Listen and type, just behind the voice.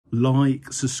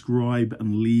like, subscribe,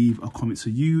 and leave a comment. So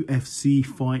UFC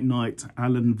Fight Night,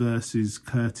 Allen versus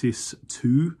Curtis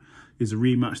 2 is a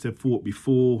rematch they've fought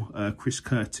before.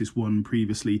 Chriscurtis won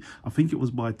previously. I think it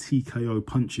was by TKO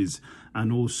punches.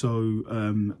 And also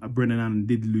Brendan Allen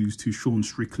did lose to Sean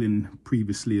Strickland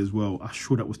previously as well. I'm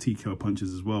sure that was TKO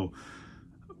punches as well.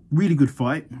 Really good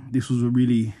fight. This was a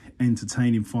really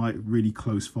entertaining fight, really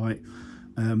close fight.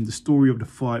 The story of the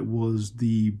fight was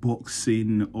the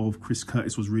boxing of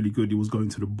Chriscurtis was really good. He was going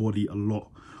to the body a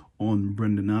lot on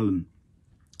Brendan Allen.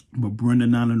 But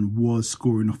Brendan Allen was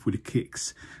scoring off with the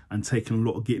kicks and getting a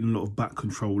lot of back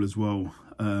control as well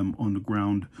on the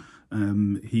ground.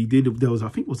 There was, I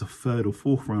think it was a third or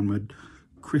fourth round where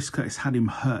Chriscurtis had him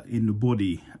hurt in the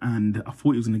body, and I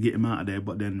thought he was going to get him out of there,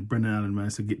 but then Brendan Allen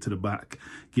managed to get to the back,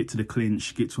 get to the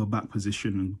clinch, get to a back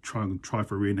position and try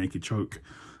for a rear naked choke.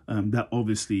 That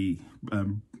obviously,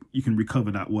 you can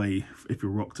recover that way if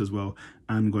you're rocked as well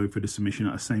and go for the submission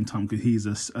at the same time, because he's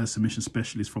a submission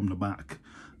specialist from the back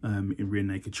in rear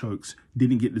naked chokes.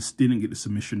 Didn't get the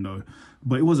submission though,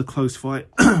 but it was a close fight.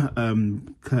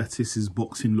 Curtis's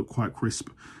boxing looked quite crisp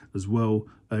as well.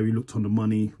 He looked on the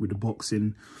money with the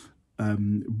boxing.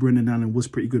 Brendan Allen was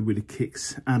pretty good with the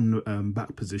kicks and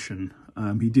back position.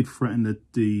 He did threaten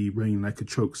the rear naked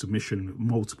choke submission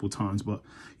multiple times, but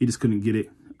he just couldn't get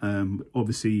it.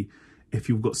 Obviously, if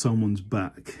you've got someone's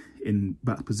back in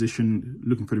back position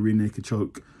looking for the rear naked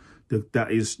choke,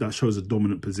 that shows a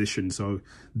dominant position. So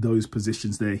those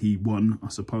positions there he won, I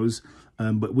suppose.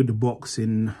 But with the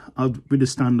boxing, with the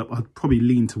stand-up, I'd probably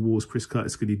lean towards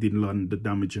Chriscurtis because he did land the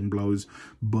damaging blows,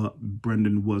 but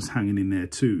Brendan was hanging in there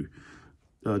too.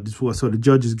 So the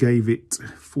judges gave it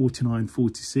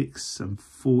 49-46 and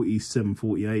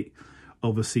 47-48.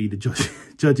 Obviously, the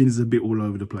judging is a bit all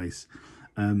over the place.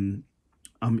 I'm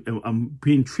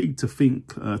pretty intrigued to find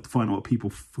out what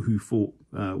people who fought,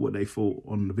 what they thought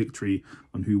on the victory,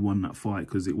 on who won that fight,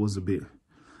 because it was a bit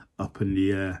up in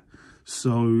the air.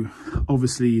 So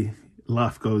obviously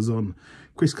life goes on.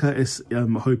 Chriscurtis,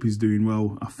 I hope he's doing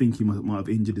well. I think he might have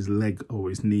injured his leg or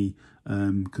his knee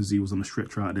because he was on a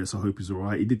stretcher out there, so I hope he's all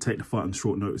right. He did take the fight on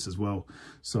short notice as well,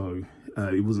 so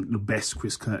it wasn't the best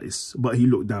Chriscurtis, but he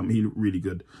looked really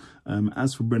good.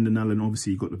 As for Brendan Allen,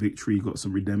 obviously he got the victory, he got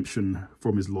some redemption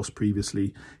from his loss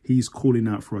previously. He's calling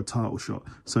out for a title shot,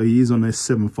 so he is on a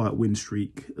 7-fight win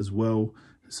streak as well.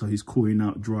 So he's calling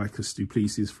out Dricus du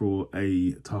Plessis for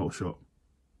a title shot.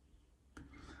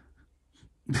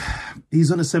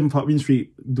 He's on a 7-fight win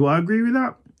streak. Do I agree with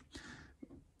that?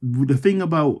 The thing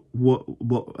about what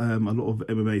a lot of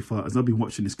MMA fighters, I've been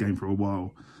watching this game for a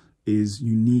while, is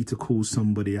you need to call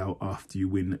somebody out after you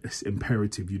win. It's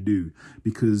imperative you do,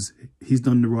 because he's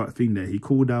done the right thing there. He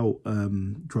called out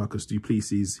Dricus du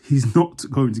Plessis. He's not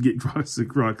going to get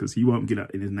Dricus. He won't get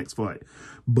that in his next fight,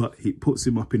 but it puts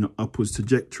him up in an upwards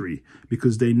trajectory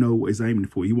because they know what he's aiming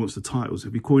for. He wants the titles.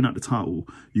 If you're calling out the title,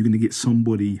 you're going to get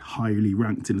somebody highly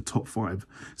ranked in the top 5.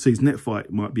 So his next fight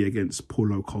might be against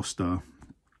Paulo Costa.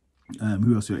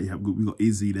 Who else do we have? We got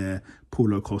Izzy there,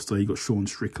 Paulo Costa. You got Sean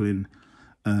Strickland.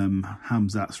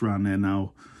 Hamzat's around there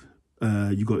now.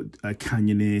 You got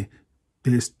Cannonier.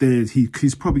 He's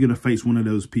probably going to face one of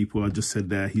those people I just said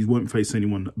there. He won't face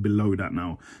anyone below that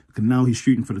now. Because now he's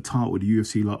shooting for the title with the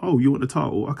UFC. Like, oh, you want the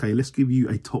title? Okay, let's give you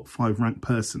a top 5 ranked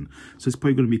person. So it's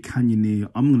probably going to be Cannonier.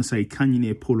 I'm going to say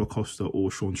Cannonier, Paulo Costa, or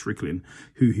Sean Strickland,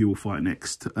 who he will fight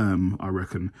next, I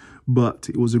reckon. But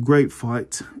it was a great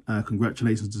fight.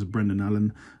 Congratulations to Brendan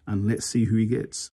Allen. And let's see who he gets.